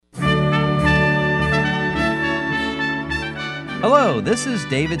Hello, this is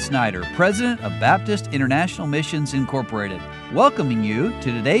David Snyder, President of Baptist International Missions Incorporated, welcoming you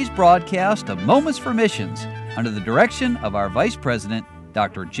to today's broadcast of Moments for Missions under the direction of our Vice President,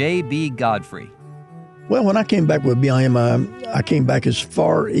 Dr. J.B. Godfrey. Well, when I came back with BIMI, I came back as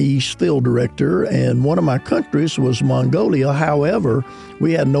Far East Field Director, and one of my countries was Mongolia. However,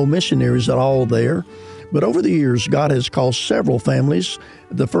 we had no missionaries at all there. But over the years, God has called several families.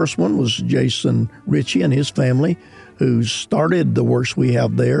 The first one was Jason Ritchie and his family, who started the works we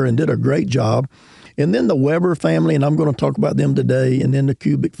have there and did a great job. And then the Weber family, and I'm going to talk about them today, and then the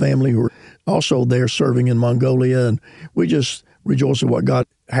Kubik family, who are also there serving in Mongolia. And we just rejoice at what God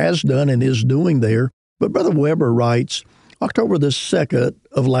has done and is doing there. But Brother Weber writes, October the 2nd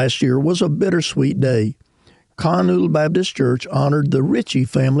of last year was a bittersweet day. Kanul Baptist Church honored the Ritchie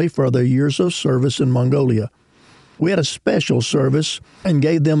family for their years of service in Mongolia. We had a special service and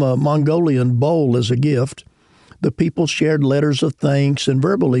gave them a Mongolian bowl as a gift. The people shared letters of thanks and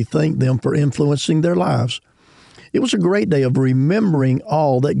verbally thanked them for influencing their lives. It was a great day of remembering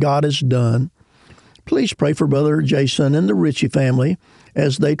all that God has done. Please pray for Brother Jason and the Ritchie family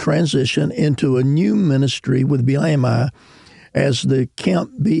as they transition into a new ministry with BIMI as the Camp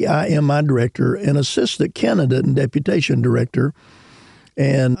BIMI Director and Assistant Candidate and Deputation Director.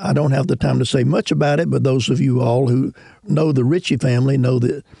 And I don't have the time to say much about it, but those of you all who know the Ritchie family know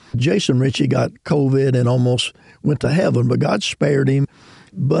that Jason Ritchie got COVID and almost went to heaven, but God spared him.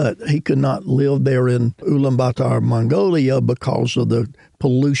 But he could not live there in Ulaanbaatar, Mongolia, because of the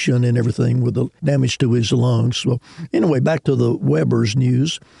pollution and everything with the damage to his lungs. So anyway, back to the Weber's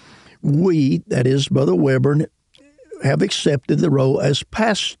news. We, that is Brother Weber, have accepted the role as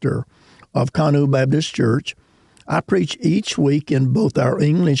pastor of Kanul Baptist Church. I preach each week in both our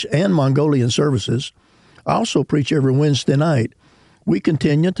English and Mongolian services. I also preach every Wednesday night. We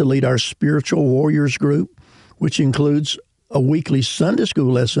continue to lead our Spiritual Warriors group, which includes a weekly Sunday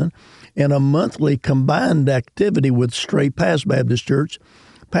school lesson and a monthly combined activity with Straight Paths Baptist Church,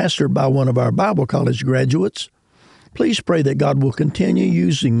 pastored by one of our Bible college graduates. Please pray that God will continue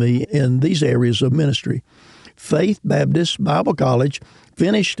using me in these areas of ministry. Faith Baptist Bible College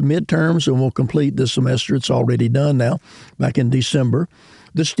finished midterms and will complete this semester. It's already done now, back in December.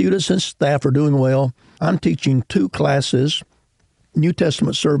 The students and staff are doing well. I'm teaching 2 classes, New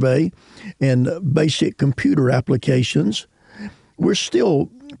Testament survey and basic computer applications. We're still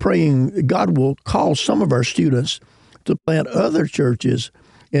praying God will call some of our students to plant other churches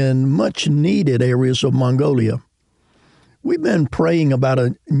in much-needed areas of Mongolia. We've been praying about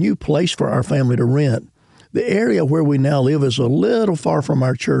a new place for our family to rent. The area where we now live is a little far from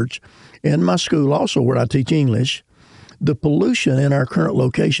our church and my school also where I teach English. The pollution in our current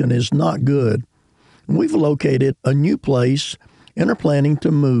location is not good. We've located a new place and are planning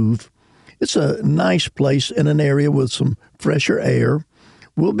to move. It's a nice place in an area with some fresher air.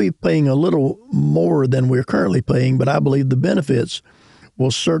 We'll be paying a little more than we're currently paying, but I believe the benefits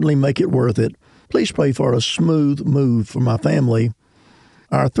will certainly make it worth it. Please pray for a smooth move for my family.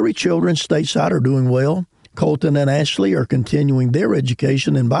 Our 3 children stateside are doing well. Colton and Ashley are continuing their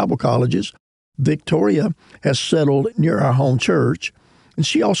education in Bible colleges. Victoria has settled near our home church, and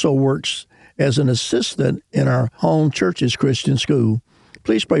she also works as an assistant in our home church's Christian school.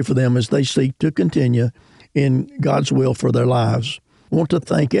 Please pray for them as they seek to continue in God's will for their lives. I want to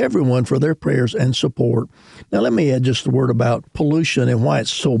thank everyone for their prayers and support. Now, let me add just a word about pollution and why it's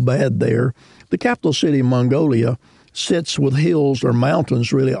so bad there. The capital city of Mongolia sits with hills or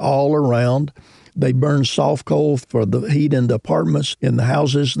mountains really all around. They burn soft coal for the heat in the apartments, in the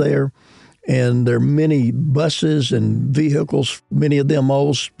houses there. And there are many buses and vehicles, many of them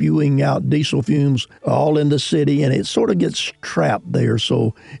all spewing out diesel fumes all in the city, and it sort of gets trapped there.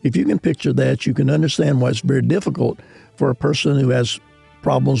 So if you can picture that, you can understand why it's very difficult for a person who has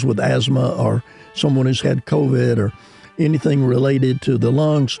problems with asthma or someone who's had COVID or anything related to the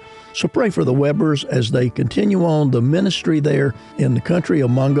lungs. So pray for the Webers as they continue on the ministry there in the country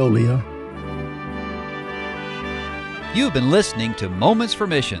of Mongolia. You've been listening to Moments for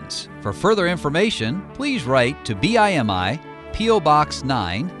Missions. For further information, please write to BIMI, P.O. Box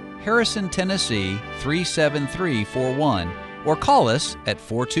 9, Harrison, Tennessee 37341, or call us at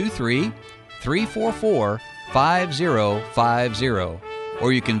 423-344-5050.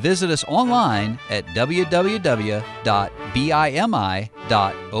 Or you can visit us online at www.bimi.org.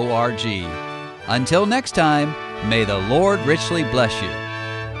 Until next time, may the Lord richly bless you.